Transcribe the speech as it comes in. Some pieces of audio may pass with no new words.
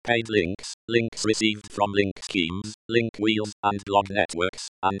paid links, links received from link schemes, link wheels and blog networks,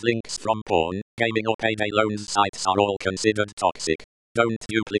 and links from porn, gaming or payday loans sites are all considered toxic. Don't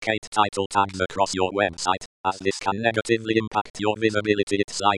duplicate title tags across your website, as this can negatively impact your visibility.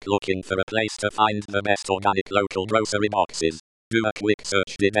 It's like looking for a place to find the best organic local grocery boxes. Do a quick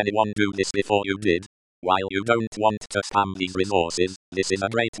search. Did anyone do this before you did? While you don't want to spam these resources, this is a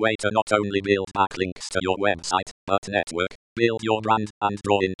great way to not only build backlinks to your website, but network, build your brand, and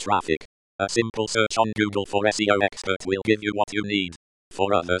draw in traffic. A simple search on Google for SEO expert will give you what you need.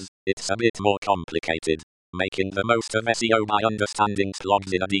 For others, it's a bit more complicated. Making the most of SEO by understanding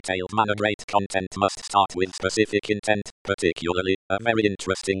blogs in a detailed manner. Great content must start with specific intent, particularly a very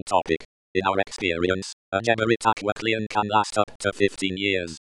interesting topic. In our experience, a generate aqua clean can last up to 15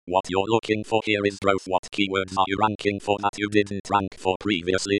 years. What you're looking for here is growth. What keywords are you ranking for that you didn't rank for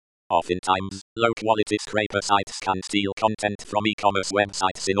previously? Oftentimes, low-quality scraper sites can steal content from e-commerce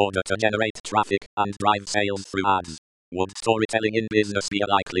websites in order to generate traffic and drive sales through ads. Would storytelling in business be a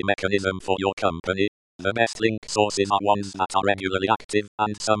likely mechanism for your company? The best link sources are ones that are regularly active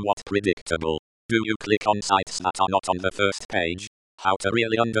and somewhat predictable. Do you click on sites that are not on the first page? How to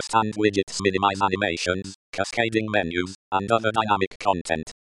really understand widgets, minimize animations, cascading menus, and other dynamic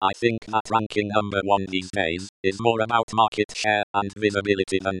content. I think that ranking number 1 these days is more about market share and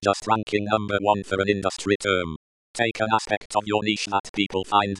visibility than just ranking number 1 for an industry term. Take an aspect of your niche that people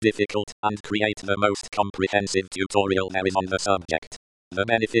find difficult and create the most comprehensive tutorial there is on the subject. The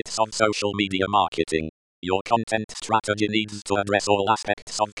benefits of social media marketing. Your content strategy needs to address all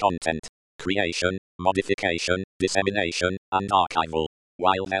aspects of content creation, modification, dissemination, and archival.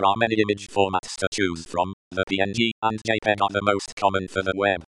 While there are many image formats to choose from, the PNG and JPEG are the most common for the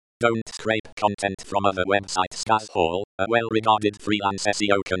web. Don't scrape content from other websites. Gaz Hall, a well-regarded freelance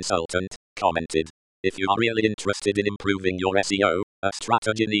SEO consultant, commented. If you are really interested in improving your SEO, a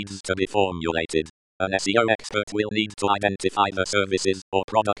strategy needs to be formulated. An SEO expert will need to identify the services or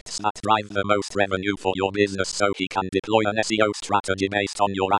products that drive the most revenue for your business so he can deploy an SEO strategy based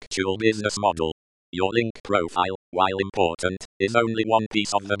on your actual business model. Your link profile, while important, is only one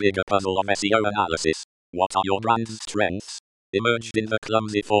piece of the bigger puzzle of SEO analysis. What are your brand's strengths? Emerged in the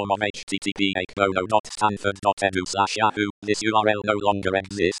clumsy form of http://bono.stanford.edu/yahoo, this URL no longer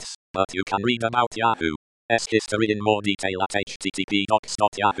exists, but you can read about Yahoo's history in more detail at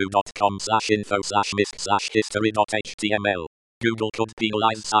http://docs.yahoo.com/misc/history.html. Google could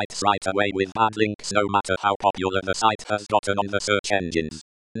penalize sites right away with bad links no matter how popular the site has gotten on the search engines.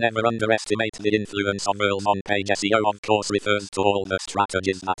 Never underestimate the influence of URLs on page. SEO of course refers to all the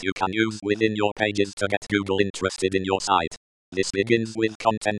strategies that you can use within your pages to get Google interested in your site. This begins with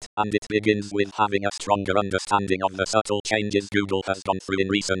content, and it begins with having a stronger understanding of the subtle changes Google has gone through in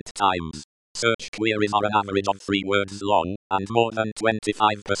recent times. Search queries are an average of 3 words long, and more than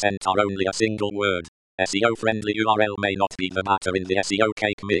 25% are only a single word. SEO-friendly URL may not be the batter in the SEO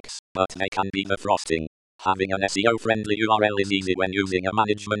cake mix, but they can be the frosting. Having an SEO-friendly URL is easy when using a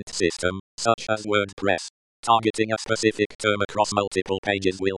management system, such as WordPress. Targeting a specific term across multiple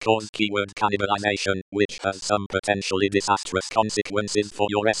pages will cause keyword cannibalization, which has some potentially disastrous consequences for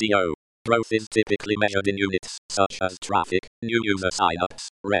your SEO. Growth is typically measured in units, such as traffic, new user signups,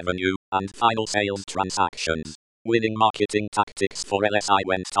 revenue, and final sales transactions. Winning marketing tactics for LSI.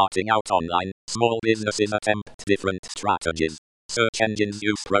 When starting out online, small businesses attempt different strategies. Search engines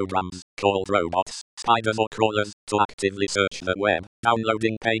use programs, called robots, spiders or crawlers, to actively search the web,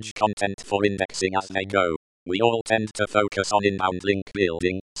 downloading page content for indexing as they go. We all tend to focus on inbound link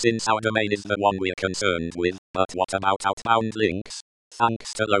building, since our domain is the one we're concerned with, but what about outbound links?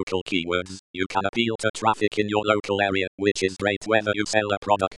 Thanks to local keywords, you can appeal to traffic in your local area, which is great whether you sell a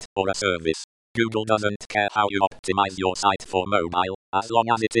product or a service. Google doesn't care how you optimize your site for mobile, as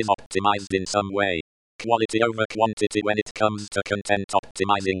long as it is optimized in some way. Quality over quantity. When it comes to content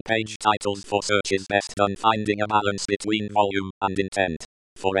optimizing page titles for search is best done finding a balance between volume and intent.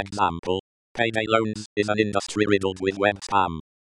 For example, payday loans is an industry riddled with web spam.